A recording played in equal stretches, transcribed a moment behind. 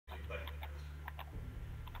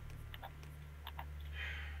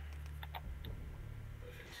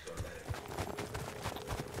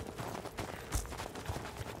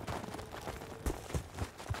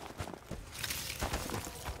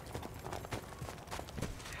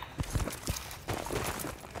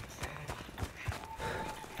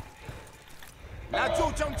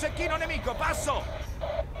Laggiù c'è un cecchino nemico, passo!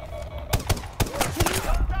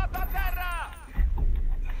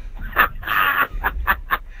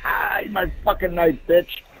 Eat my fucking knife,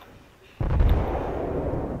 bitch.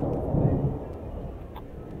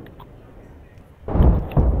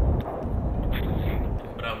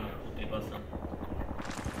 Bravo, tutti passano.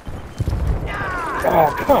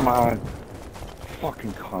 Oh, come on.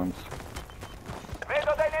 Fucking cunts.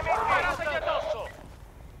 Vedo dei nemici!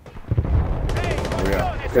 Oh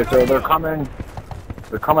yeah. Okay, so they're coming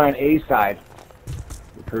on A side.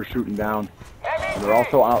 They're shooting down. And they're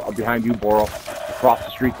also out behind you, Boro. Across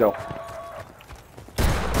the street though.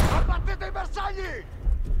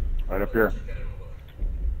 Right up here.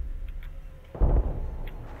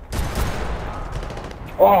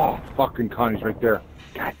 Oh, fucking cunt, he's right there.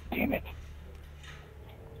 God damn it.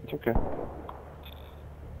 It's okay.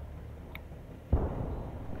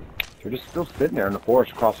 They're just still sitting there in the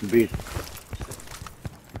forest across from B.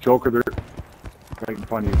 Joker, they're right in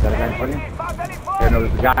front of you. Is that a guy in front of you? Yeah, no,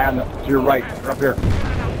 there's a guy on the, to your right. Right up here.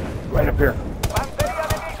 Right up here.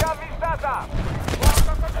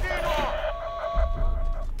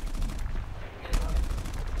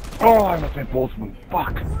 Oh, I must have both of them.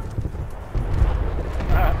 Fuck.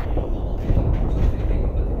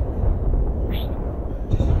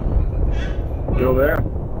 Still there?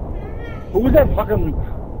 Who was that fucking...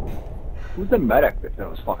 Who's the medic that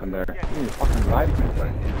was fucking there? He was fucking riding this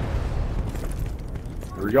thing.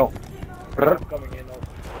 Here we go. Coming in.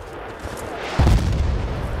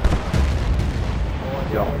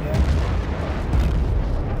 Go.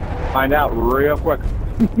 Find out real quick.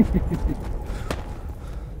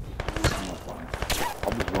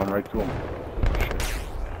 I'll just run right to him.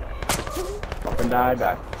 Fucking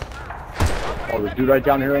die. Oh, there's a dude right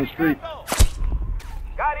down here on the street.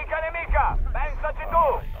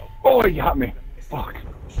 Oh, he got me. Fuck.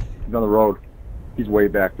 He's on the road. He's way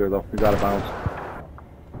back there, though. He's out of bounds.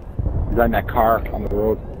 He's in that car on the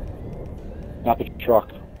road. Not the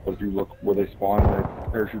truck. But if you look where they spawn and they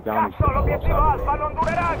parachute down, he's sitting on the left side of the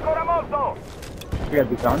road. We gotta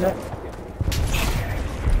get down there?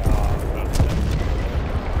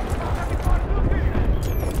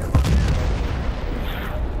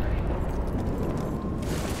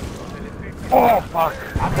 Oh, fuck.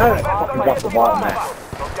 That fucking got the ball, man.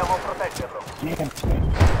 Damn.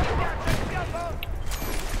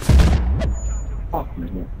 Fuck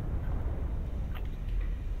me.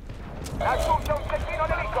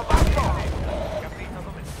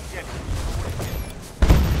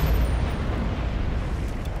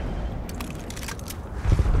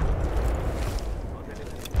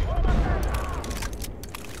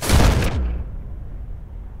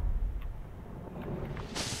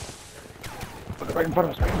 Right in front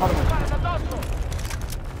of us, right in front of us.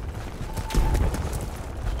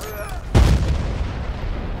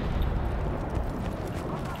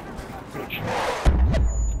 Bitch.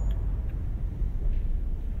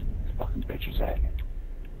 This fucking bitch is at.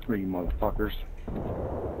 Three motherfuckers.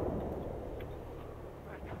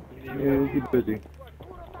 Yeah, he's busy.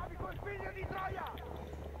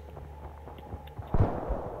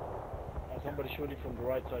 Somebody shooting from the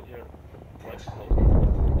right side here.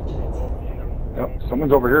 Yep,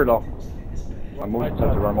 someone's over here though. My motion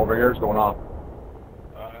sensor arm over here is going off.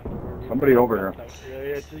 Somebody over here. Yeah,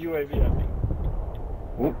 it's a UAV, I think.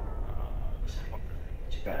 Oop.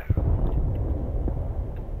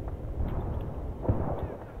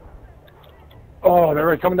 Oh,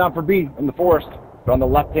 they're coming down for B in the forest. They're on the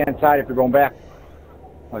left-hand side if you're going back.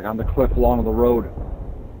 Like on the cliff along the road.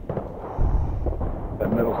 That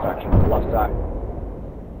middle section on the left side.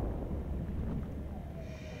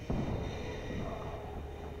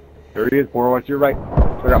 There he is, Boro, watch your right.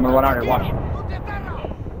 So I'm gonna run out here, watch.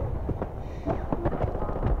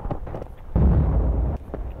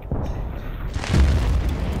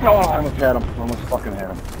 Oh, I almost had him. I almost fucking had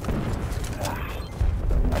him.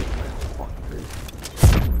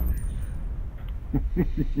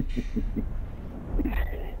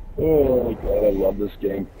 Oh my god, I love this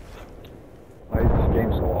game. This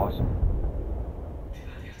game's so awesome.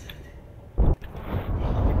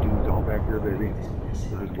 Dudes all back here, baby.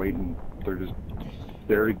 They're just waiting.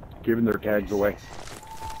 They're giving their tags away.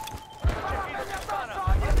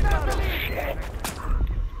 Shit.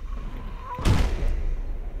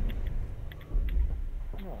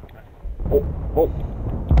 Oh.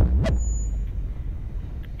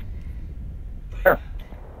 There.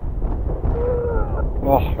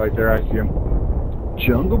 Oh, right there, I see him.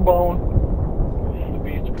 Jungle Bone. On the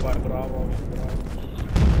beach by Bravo.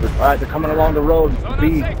 Alright, they're coming along the road.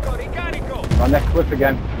 B. On that cliff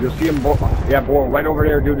again. You'll see him. Yeah, boy, right over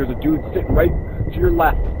there, dude. There's a dude sitting right to your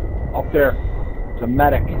left. Up there. It's a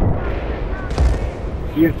medic.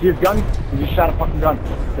 See his gun? He just shot a fucking gun.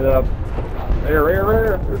 There.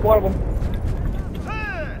 There's one of them.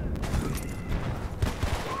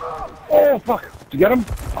 Oh, fuck. Did you get him?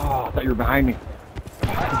 Oh, I thought you were behind me.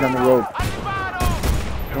 He's on the road.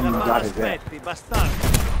 Come on, got his ass.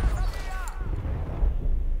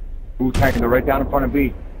 Ooh, tanking. They're right down in front of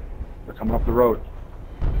B. They're coming up the road.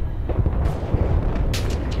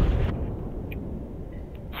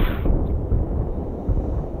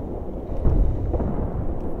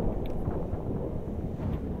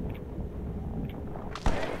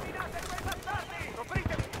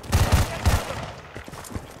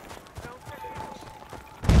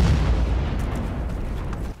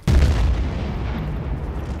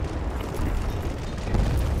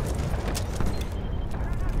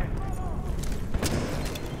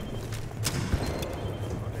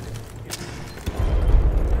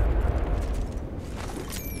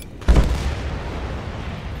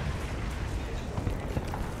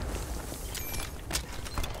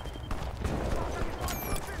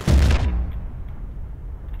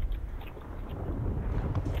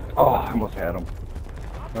 Oh, I almost had him.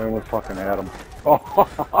 I almost fucking had him.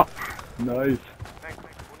 Oh, nice.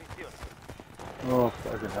 Oh,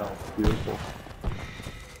 fucking hell. Beautiful.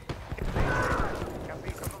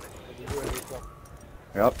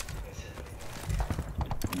 Yep.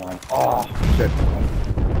 Come on. Oh, shit.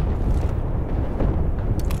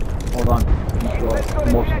 Hold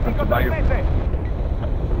on. Most expensive value.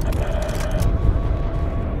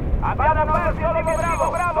 Abbiamo perso l'obiettivo,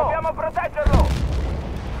 bravo! Dobbiamo proteggerlo!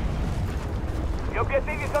 Gli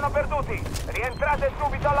obiettivi sono perduti! Rientrate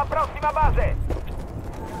subito alla prossima base!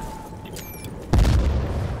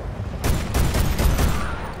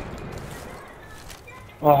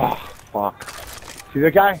 Oh, fuck. See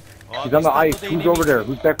that guy? He's on the ice. Who's over there?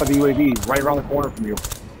 Who's back by the UAV? He's right around the corner from you.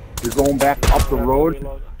 You're going back up the road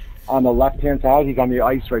on the left-hand side. He's on the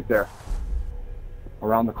ice right there.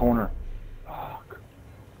 Around the corner. Fuck.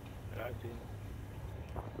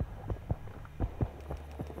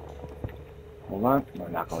 Hold on. I'm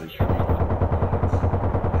gonna knock all these trees down.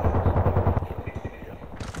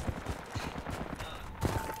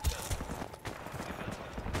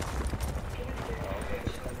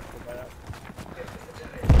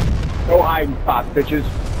 No hiding spots, bitches.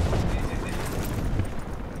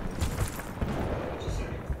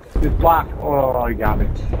 This block. Oh, he got me.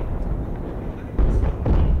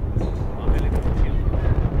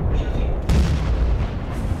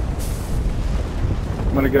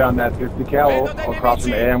 I'm gonna get on that 50 cal across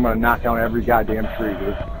from A. I'm gonna knock down every goddamn tree,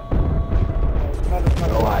 dude.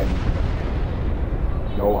 No hiding.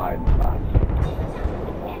 No hiding spots.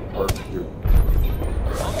 Perfect, dude.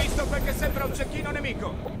 Ho visto quel che sembra un cecchino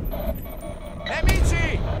nemico!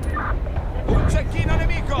 Nemici! Un cecchino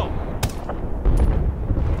nemico!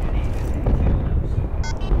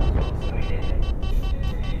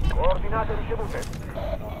 Coordinate ricevute!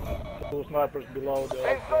 Two snipers below the...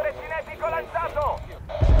 Sensore cinetico lanciato!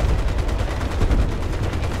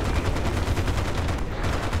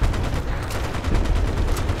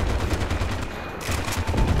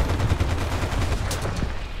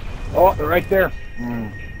 Oh, they're right there.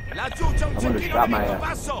 Laggiù c'è un cecchino nemico,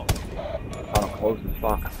 passo! Oh, close as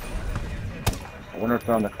fuck. I wonder if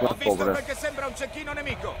they're on the Ho cliff visto over quel there. che sembra un cecchino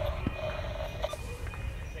nemico!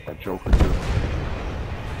 That Joker too.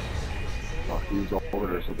 Fuck, he's over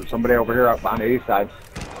there. So there's somebody over here up on the A side.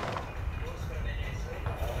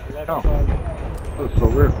 left Oh, side. that was so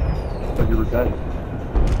weird. I thought you were dead.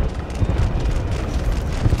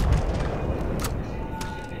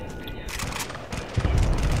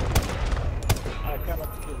 I cannot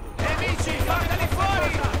kill you. Nemici, fateli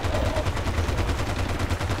fuori!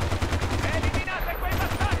 Eliminate quei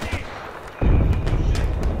bastardi!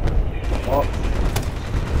 Oh,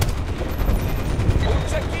 Un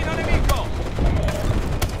cecchino nemico!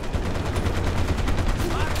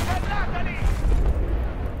 Martellateli!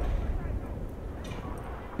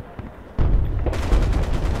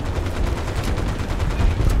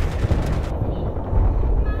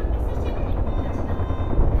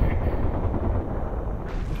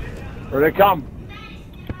 here they come.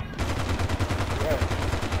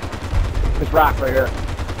 This rock right here.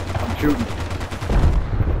 I'm shooting.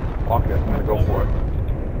 Fuck it, I'm gonna go for it.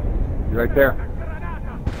 You right there?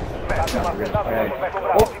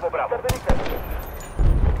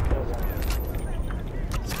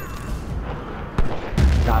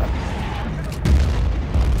 Got him.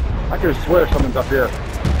 I could swear someone's up here.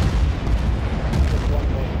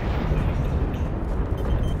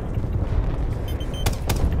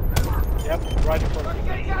 Yep, right in front of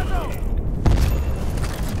you.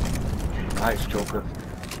 Nice, Joker.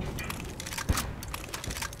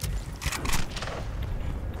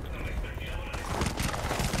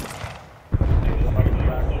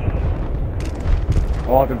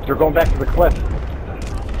 Oh, they're going back to the cliff.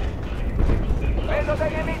 Vedo dei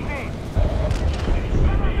nemici!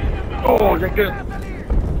 Oh, they did.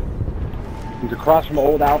 He's across from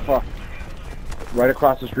Old Alpha. Right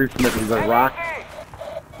across the street from it. There's a rock.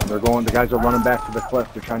 And they're going, the guys are running back to the cliff.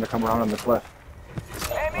 They're trying to come around on the cliff.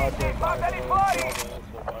 Nemici, fateli fuori!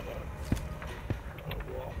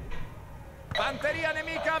 Fanteria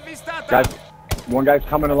nemica avvistata! Guys, one guy's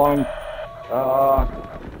coming along.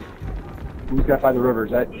 Who's that by the river?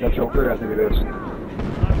 Is that Joker? I think it is.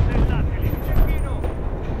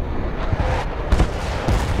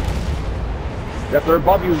 Yep, they're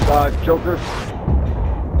above you, Joker.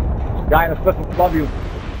 Guy in the cliff above you.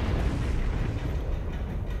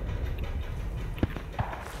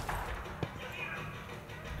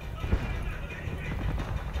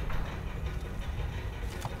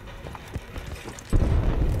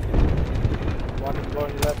 One is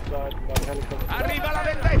going left side, one helicopter. Arriva la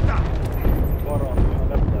vendetta! Four on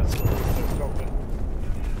left side. There's Joker.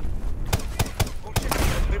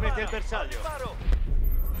 Complimenti al bersaglio!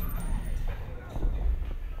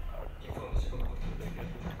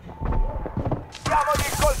 Diamogli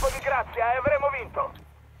il colpo di grazia e avremo vinto!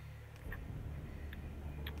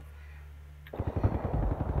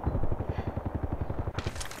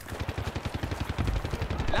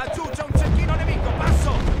 Laggiù c'è un cecchino nemico,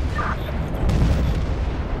 passo!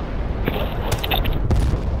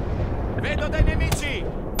 Vedo dei nemici!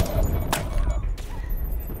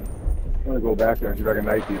 I'm gonna go back there and see if I can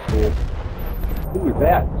knife these fools. Who was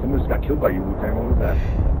that? Someone just got killed by you, Lieutenant. What was that?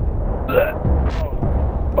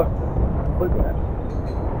 What was that?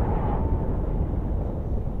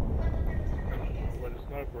 Where the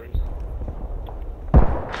sniper is.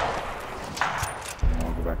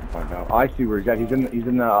 I'll go back and find out. I see where he's at. He's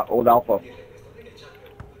in Old Alpha.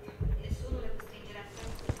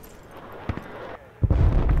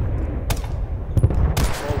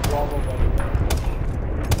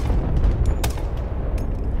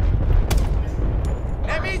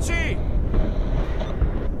 Nemici!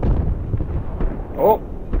 Oh!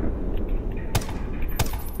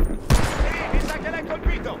 Mi sa che l'hai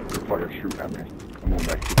colpito! Fucking shoot at me. I'm going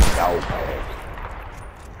back to the south.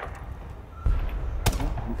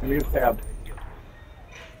 He's gonna get stabbed.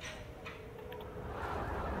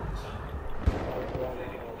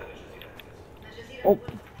 Oh!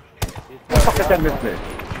 Fuck, that missed me.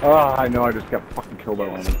 Oh, I know, I just got fucking killed by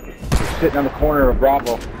one of them. He's sitting on the corner of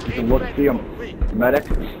Bravo. You can look, see him. Medic.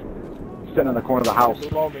 Sitting on the corner of the house.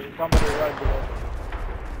 Below me, somebody right below me.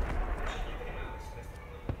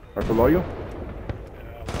 Right below you? Yeah.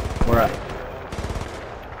 Where at?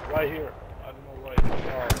 Right here. I don't know why.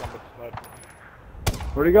 Oh, somebody sniped me.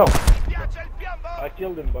 Where'd he go? I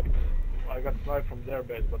killed him, but I got sniped from their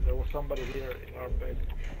base. But there was somebody here in our base.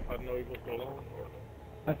 I don't know if it was alone or.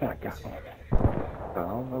 I thought I got one.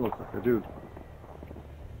 Oh, that looks like a dude.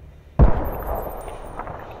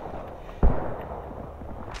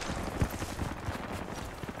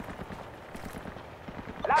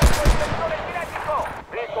 Lancio il settore kinetico!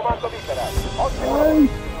 Il comando viscera! Ottimo! I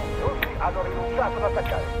russi hanno rinunciato ad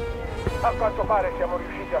attaccare. A quanto pare siamo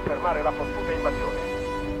riusciti a fermare la fottuta invasione.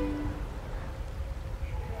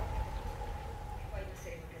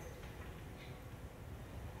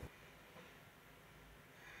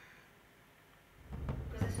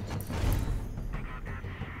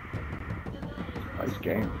 Nice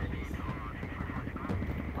game.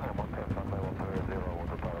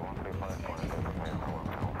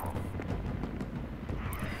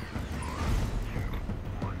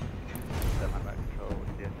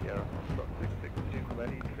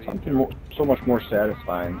 Something so much more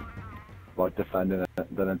satisfying about defending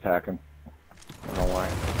it than attacking. I don't know why.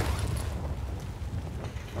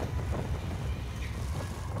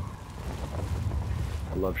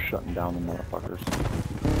 I love shutting down the motherfuckers.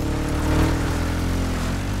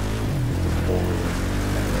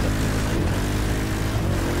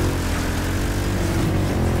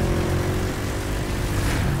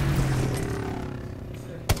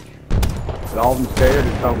 Did all of them stay or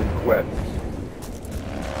did some of them quit?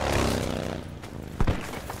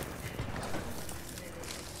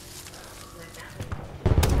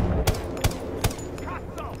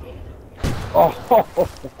 Oh,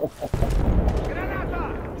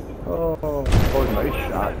 oh, nice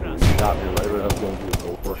shot. He shot me right when I was going to the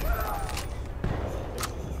over.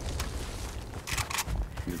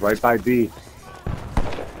 He's right by B.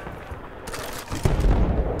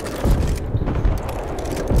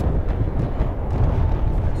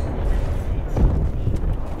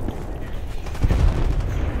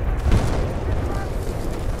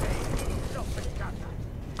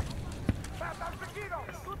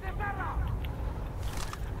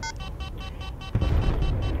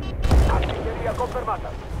 confermata.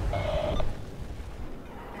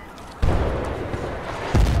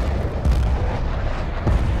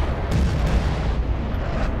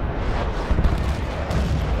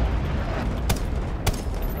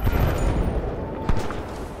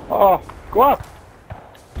 Oh, go up!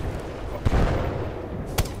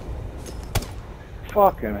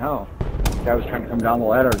 Fucking hell. Guy was trying to come down the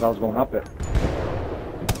ladder as I was going up it.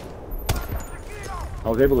 I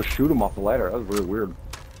was able to shoot him off the ladder. That was really weird.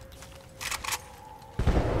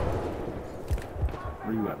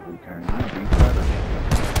 Where you at, Lieutenant? You at the ladder?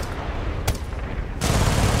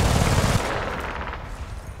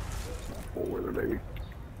 Full weather, baby.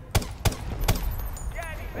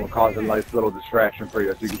 We'll cause a nice little distraction for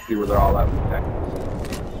you so you can see where they're all at, Lieutenant.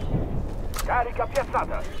 Carica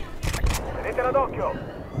piazzata. Tenetela d'occhio.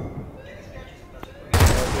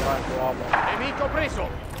 Nemico preso.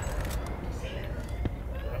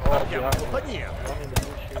 Partiamo compagnia.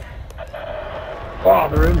 Oh,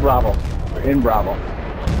 they're in Bravo. They're in Bravo.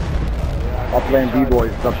 Upland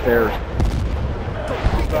B-Boys is upstairs.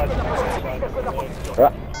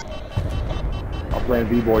 Yeah. Upland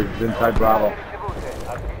B-Boys is inside Bravo.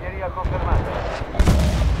 Artiglieria confermata.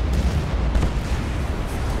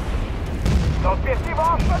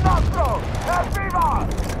 L'obiettivo è nostro! Evviva!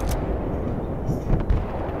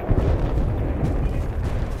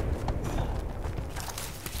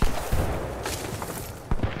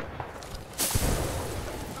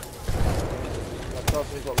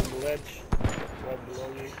 He's on the ledge, right below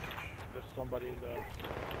you. There's somebody there.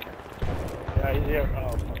 Yeah, he's here.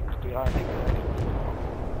 Oh, behind you.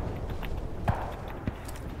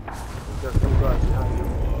 There's two guys behind you.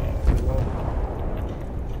 Below.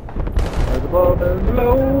 There's above, there's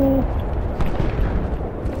below.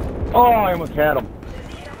 Oh, I almost had him.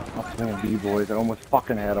 I'm playing B-Boys. I almost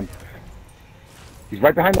fucking had him. He's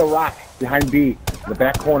right behind the rock, behind B, in the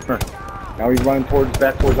back corner. Now he's running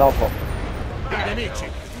back towards Alpha. I nemici,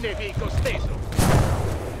 nemico steso.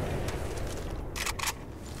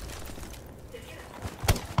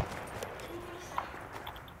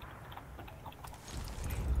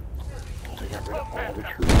 They got rid of all the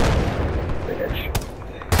troops. Bitch.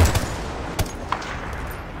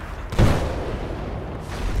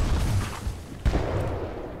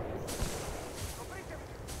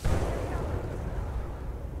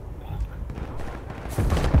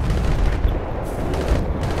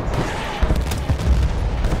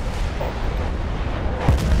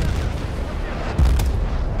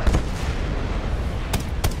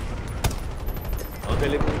 Ho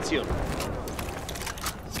delle munizioni.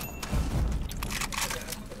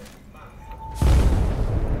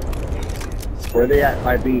 Where are they at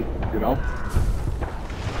by B, you know?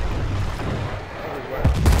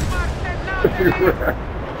 Everywhere.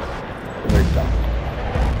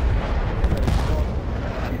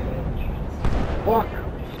 Fuck!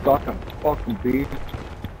 Stuck on fucking B.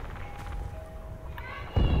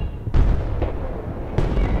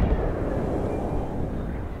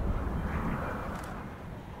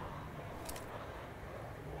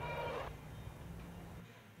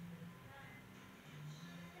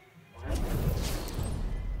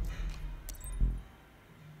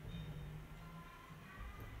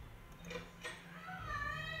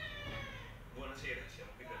 Buonasera,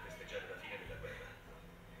 siamo qui per festeggiare la fine della guerra.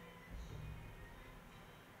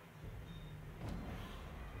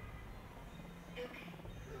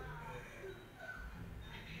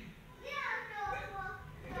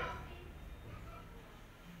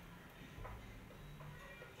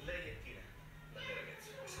 Lei è Tina, la mia ragazza.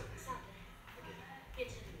 Salve,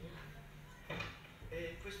 piacere mio.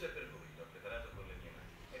 E questo è per voi, l'ho preparato con le mie mani.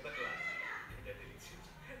 È baccalà ed è delizioso.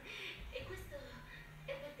 E questo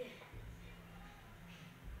è per te.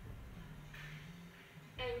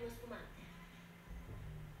 È uno spumante.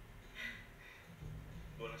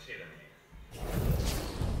 Buonasera, Melina.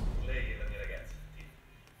 Lei è la mia ragazza, Tina.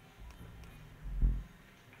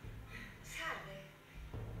 Salve.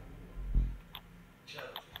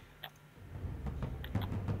 Ciao, Tina.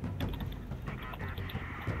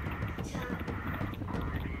 Ciao.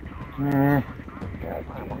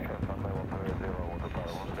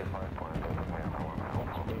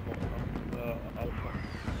 Alpha.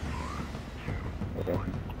 Okay.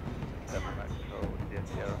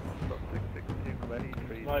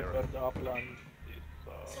 Sniper, the upland is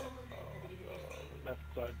left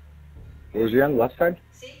side. Where's he on? Left side?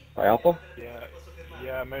 Sì? By Alpha?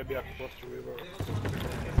 Yeah, maybe across the river. Let's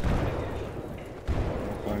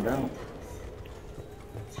find out.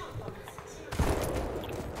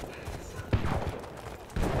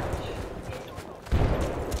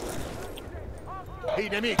 I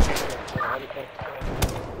nemici.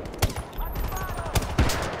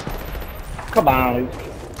 Come on.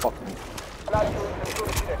 Fucking. Lancio un sensore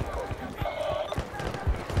cinetico.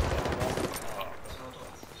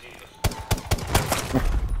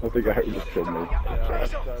 I think I just killed me. Yeah,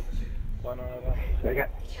 that's banana.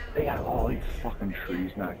 They got all these fucking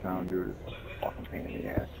trees knocked down, dude. It's a fucking pain in the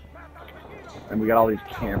ass. And we got all these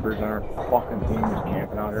campers on our fucking team just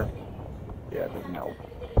camping out here. Yeah, it doesn't help.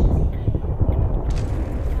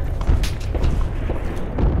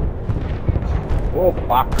 Oh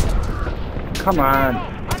fuck. Come on.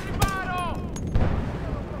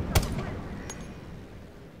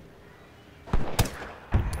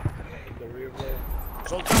 The river.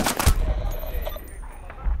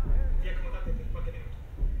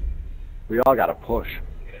 We all gotta push.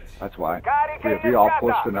 That's why. If we all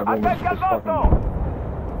push and everyone was just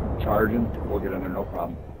fucking charging, we'll get in there, no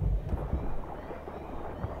problem.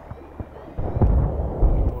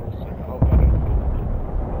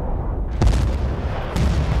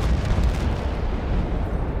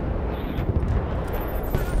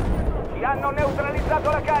 Ci hanno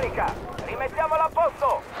neutralizzato la carica. Rimettiamola a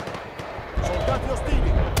posto. Soldati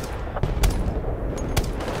ostili.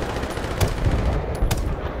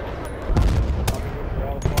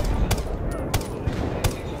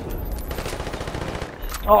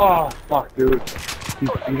 Oh fuck, dude.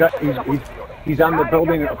 He's on the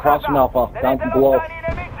building across from Alpha, down from below.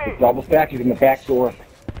 He's double stacked. He's in the back door,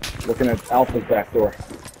 looking at Alpha's back door.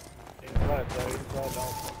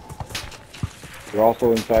 They're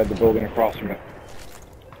also inside the building across from it.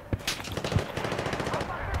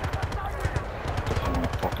 Oh,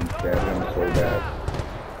 fucking stab him so bad.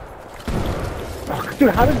 Oh,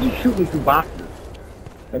 dude, how did he shoot me through boxes?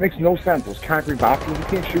 That makes no sense. Those concrete boxes, you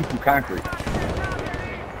can't shoot through concrete.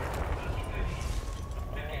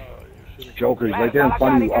 Joker's right there in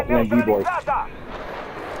front of you, upland B-boys.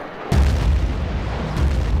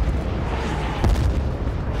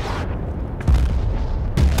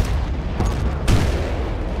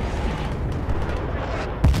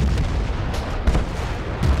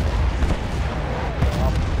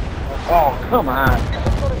 Oh, come on.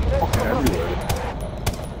 Fucking everywhere.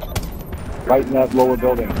 Right in that lower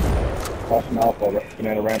building. Across from Alpha,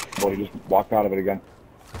 Banana Ranch. Boy, he just walked out of it again.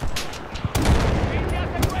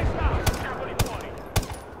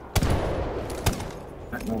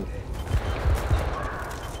 No.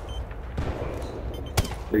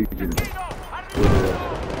 Crazy.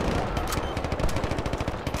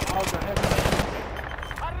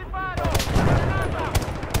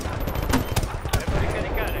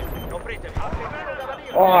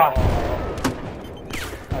 Oh!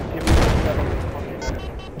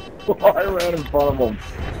 I ran in front of him.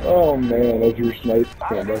 Oh man, that's your snipe.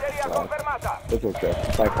 That's okay.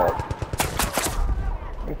 It's my fault.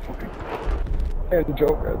 Oh, fucking. And the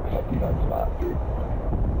Joker had fucking that spot, dude.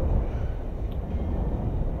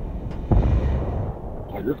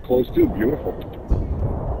 Oh, you're close too. Beautiful.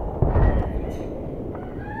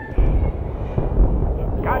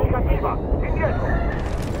 Carica attiva. Indietro.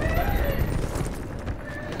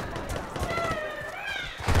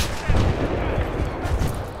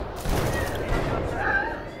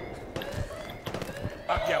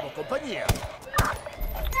 Abbiamo compagnia.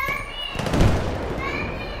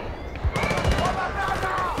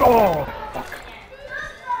 Oh, fuck.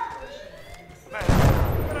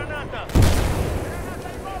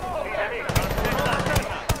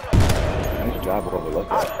 Nice job, whatever look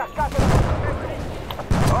at.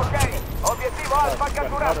 Ok, obiettivo Alfa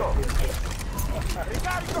catturato.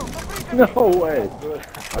 No way.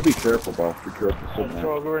 I'd be careful, bro. Be careful. I'll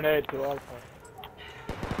throw a grenade to Alpha.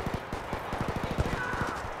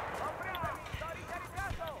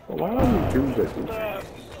 Well, why don't you do this?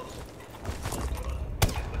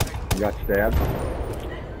 You got stabbed?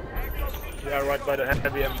 Yeah, right by the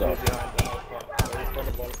heavy MG behind the Alpha. Right in front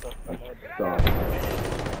of Alpha.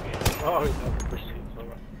 Oh, he's not proceed, so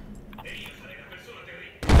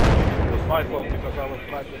it was my fault because I was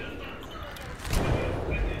sniping.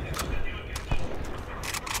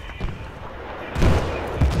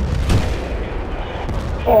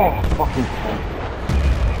 Oh, fucking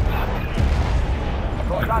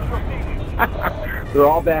They're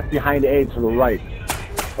all back behind A to the right.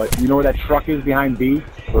 But you know where that truck is behind B?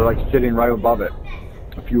 They're like sitting right above it.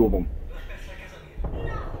 A few of them.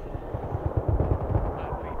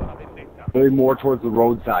 Really more towards the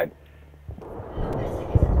roadside.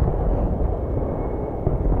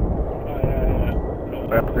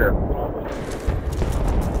 Right up there.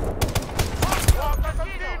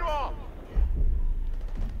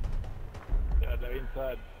 Yeah, they're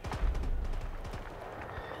inside.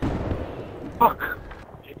 Fuck!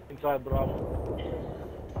 Inside Bravo.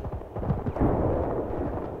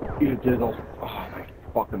 Eat a diddle. Oh, my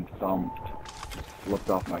fucking thumb. fucking flipped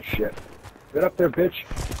off my shit. Get up there, bitch.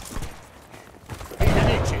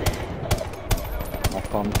 My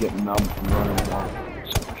thumb's getting numb from running around.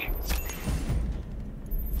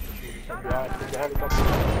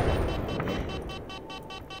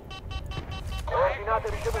 Coordinate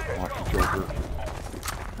ricevute. Watch the Joker.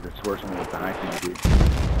 I swear someone was behind me, dude.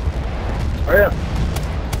 Oh yeah!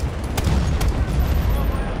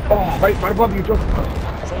 Oh, right above you, Joker.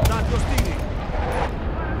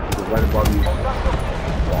 Right above you.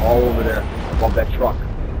 They're all over there, above that truck.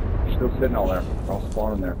 They're still sitting all there. They're all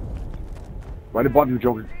spawning there. Right above you,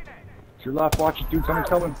 Joker. To your left, watch it, dude. Something's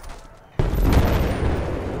coming.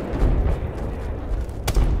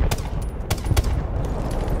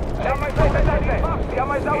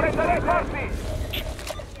 Stiamo esaurendo le forze!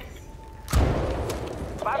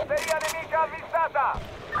 Batteria nemica avvistata!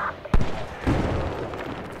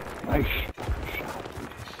 Nice.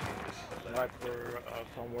 Sniper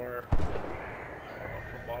somewhere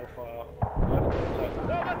from Alpha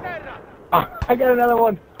left. Ah, I got another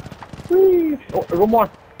one. Whee! Oh, one more.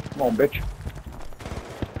 Come on, bitch.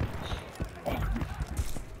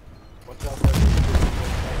 Watch out,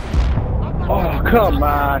 Oh, come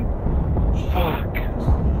on. Fuck.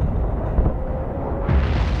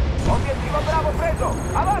 Obiettivo bravo preso!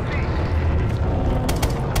 Avanti!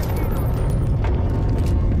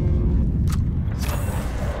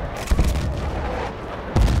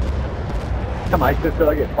 Come on, I just feel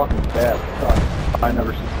like I get fucking stabbed. I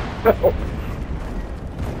never see.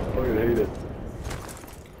 Look at it.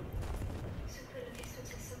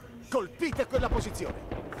 Colpite quella posizione.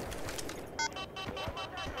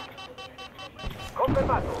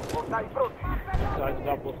 Confermato, mortai pronti.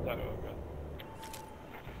 double stack.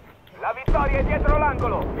 La vittoria è dietro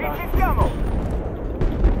l'angolo. Ci siamo.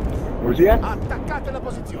 Where's he at? Attaccate la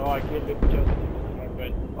posizione. Oh, I killed him just in my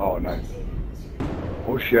bed. Oh, nice.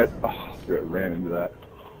 Oh shit. Oh, dude, ran into that.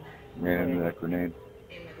 Ran into that grenade.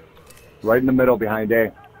 Right in the middle behind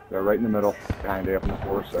A. They're right in the middle behind A up in the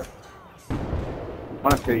forest there. I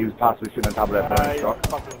want to say he was possibly sitting on top of that burning truck.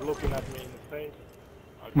 He's fucking looking at me in the face.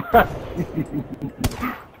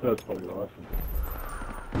 That's fucking awesome.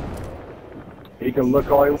 He can look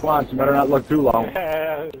all he wants, you better not look too long.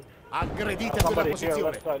 Aggredite quella Somebody here posizione.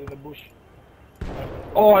 left side in the bush.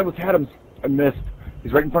 Oh, I almost had him. I missed.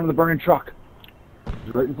 He's right in front of the burning truck.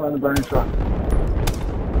 He's right in front of the burning truck.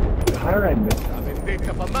 How did I miss him? La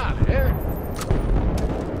vendetta fa male, eh?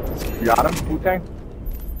 You got him, Wu-Tang?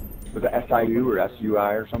 Was it SIU or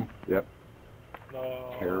SUI or something? Yep.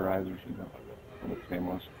 No. Terrorizer or something. What his name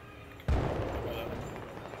was.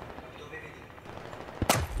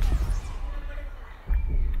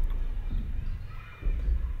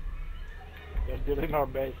 They're still in our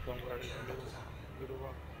base somewhere in the middle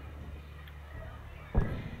rock.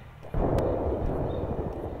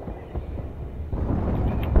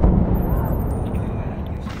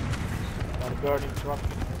 Our burning truck.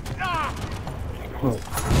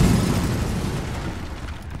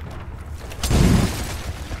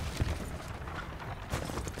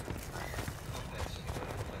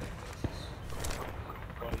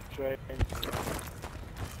 Train.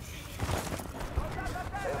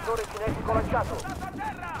 Sensore cinetico lanciato.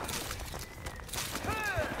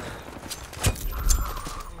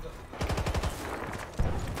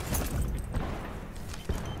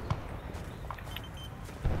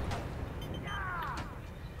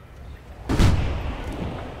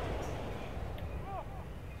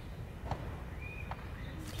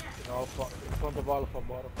 Alpha, in front of Alpha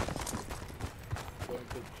bottom. Going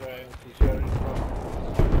to train, he's here in front.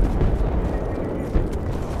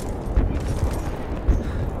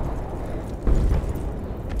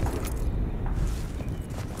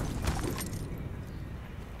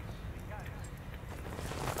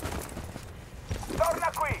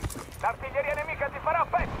 Torna qui! L'artiglieria nemica ti farà a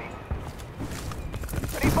pezzi!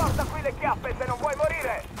 Riporta qui le chiappe se non vuoi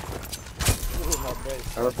morire!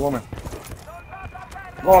 Eric Woman.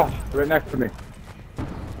 Oh, right next to me.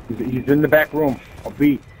 He's in the back room. A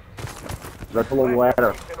B. He's right below the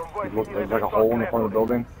ladder. There's like a hole in the front of the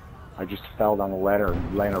building. I just fell down the ladder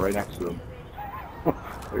and landed right next to him.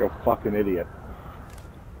 Like a fucking idiot.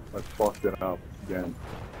 I fucked it up again.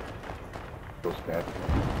 So sad.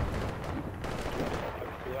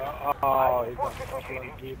 Yeah, oh, he got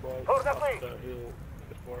fucking keyboard up the hill,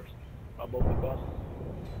 the forest, above the bus.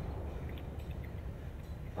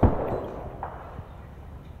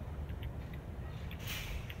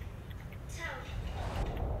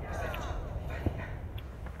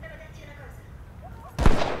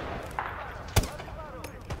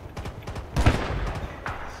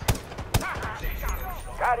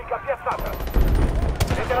 Carica piazzata!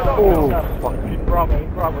 Oh, fuck me. Prop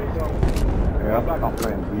Bravo, he's on. Yeah, I'm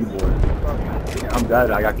playing B-boy. I'm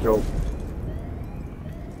dead, I got killed.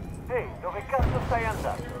 Ehi, dove cazzo stai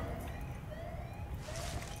andando?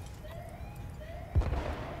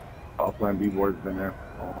 I'm playing B-boy's been there.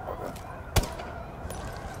 Oh, okay.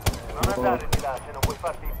 Non andare di là se non vuoi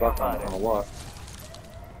farti Fuck, I incappare. don't know what.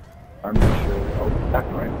 I'm not sure. Oh, back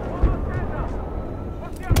right.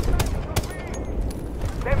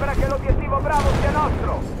 Sembra che l'obiettivo bravo sia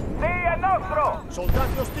nostro! Sì, è nostro!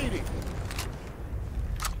 Soldati ostili!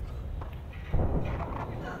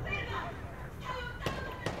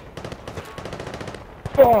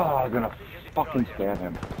 Oh, I'm gonna fucking stab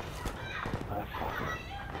him. Ah, fuck.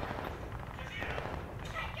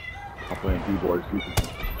 I'm playing B-boys.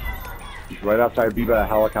 He's right outside B by the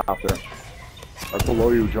helicopter. Right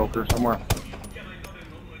below you, Joker, somewhere.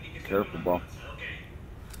 Careful, bro.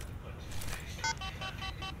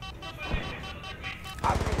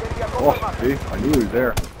 Oh, see? I knew he was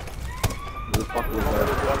there. Who the fuck was there?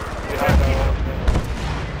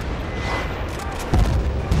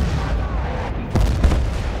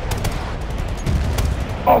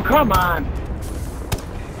 Oh, come on!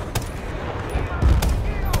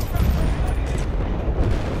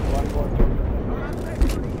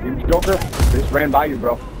 Joker, they just ran by you,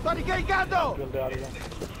 bro. Sto ricaricando!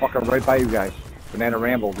 Fucking right by you guys. Banana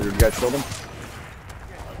Ramble, did you guys kill them?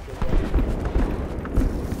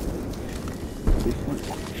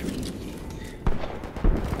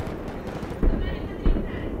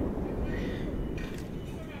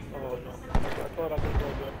 Oh no, I thought I could go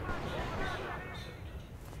there.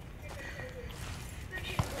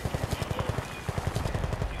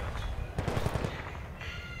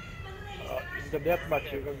 In the deathmatch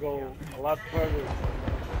you can go a lot further.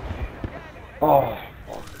 Oh,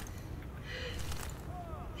 fuck.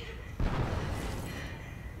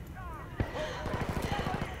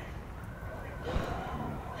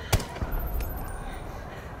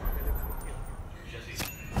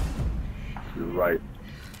 You're right.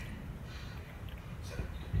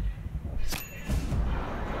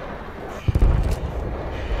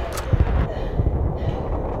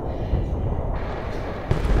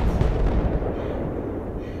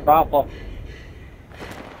 Alpha.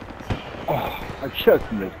 Oh, I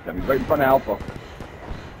just missed him. He's right in front of Alpha.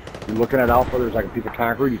 You're looking at Alpha, there's like a piece of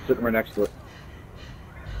concrete, he's sitting right next to it.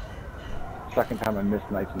 Second time I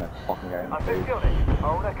missed knifing that fucking guy in the face. Attenzione,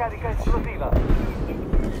 ho una carica esplosiva.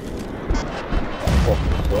 Oh,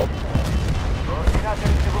 what's up? Coordinate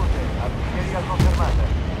ricevute, artiglieria confermata.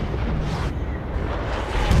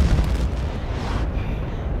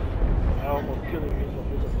 I almost killing you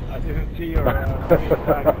because I didn't see your I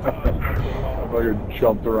thought you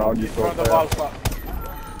jumped around you in so front of fast. Alpha.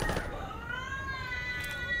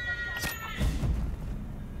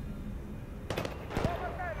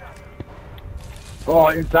 Oh,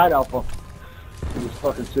 inside Alpha. He was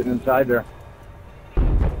fucking sitting inside there.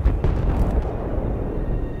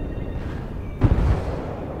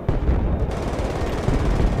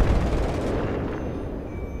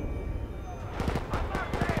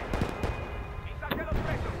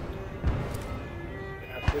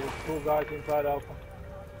 Yeah, there's two guys inside Alpha.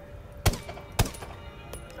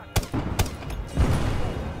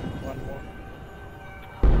 One more.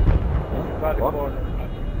 Inside the What? corner, I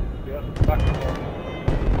think. Yeah, back the corner.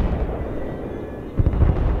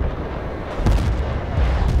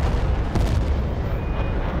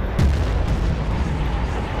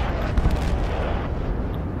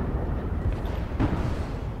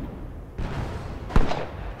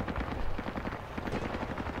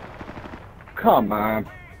 Come on.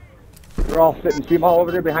 They're all sitting. See them all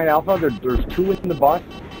over there behind Alpha? There's two in the bus.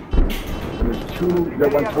 And there's two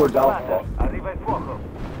that went towards Alpha. Arriva il fuoco.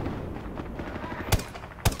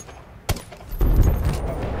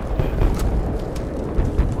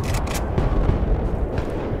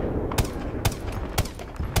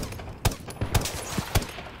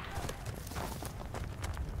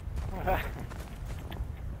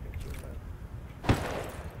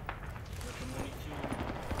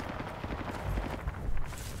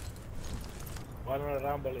 Why don't I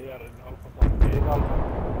rumble here in Alpha? In Alpha.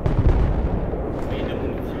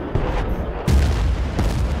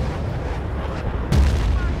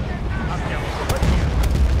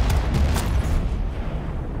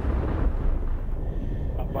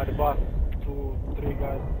 Up by the bus, 2, 3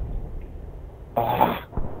 guys. Ah.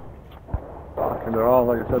 Fuck, and they're all,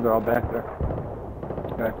 like I said, they're all back there.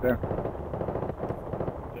 Back there.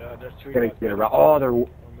 Yeah, there's 3 Gotta guys. get around. Oh,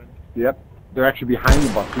 yep. They're actually behind the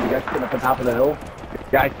bus. See the guy sitting up on top of the hill?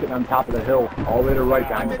 The guy sitting on top of the hill, all the way to the right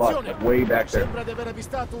behind the bus, like way back there. Sembra di aver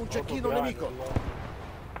avvistato un cecchino nemico.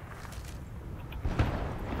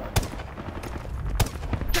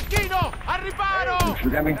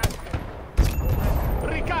 shoot at me?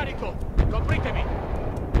 Ricarico! Copritemi!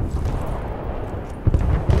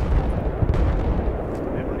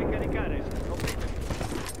 Devo ricaricare, copritemi.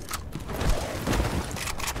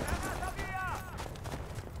 Chiamata via!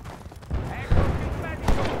 Ecco il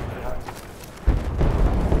medico!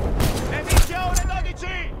 Emissione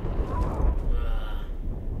 12!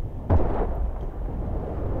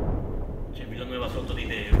 C'è Villanueva sotto di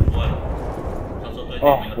te, uguale. Sta sotto di te.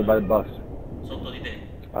 Oh, sto by the bus. Sotto di te.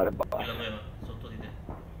 By the bus. Villanueva, sotto di te.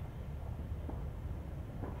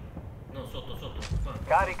 No, sotto, sotto. Qua.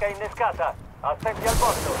 Carica innescata. Attenti al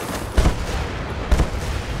posto.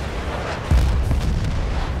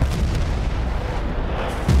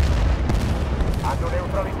 Hanno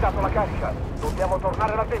neutralizzato la carica. Dobbiamo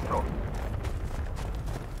tornare là dentro.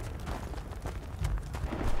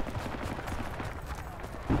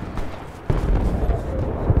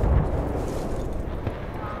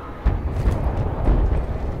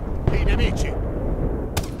 I nemici!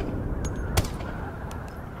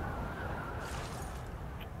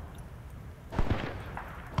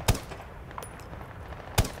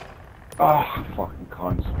 Ah, fucking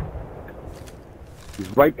cons. He's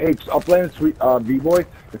right, hey, upland, sweet, B-boy,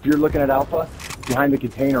 if you're looking at Alpha, behind the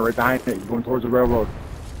container, right behind it, going towards the railroad.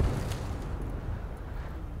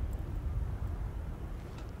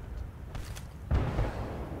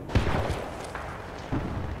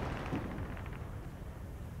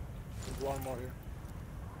 There's one more here.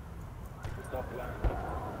 The top line.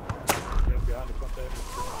 They're behind the container.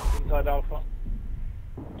 Inside Alpha.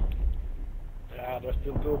 Yeah, there's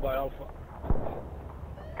still two by Alpha.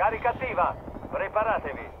 Carica attiva.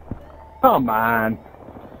 Preparatevi. Come on.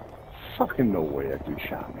 Fucking no way that dude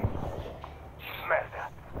shot me. Merda.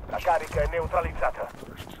 La carica è neutralizzata.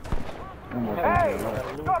 Hey,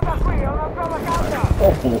 torna qui, è una prova calda.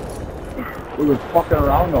 Oh, we were fucking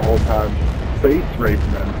around the whole time. Space race,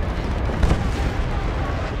 man.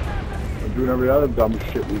 We're doing every other dumb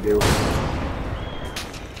shit we do.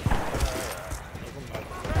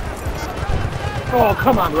 Oh,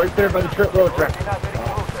 come on, right there by the railroad track.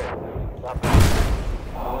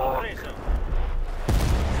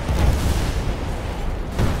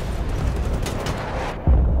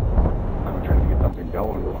 I'm trying to get something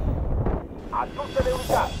going. A tutte le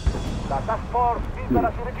unità. La task force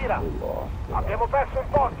svizzera si ritira. Abbiamo perso il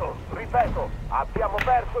porto. Ripeto, abbiamo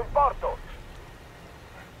perso il porto.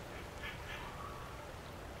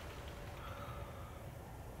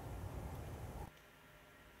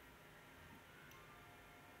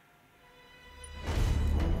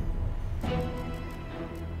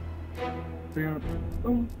 El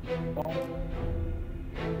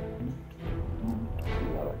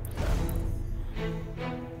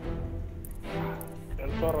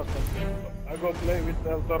Toro. I go play with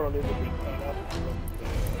El Toro a little bit.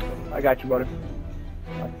 I got you, buddy.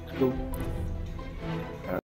 That's cool.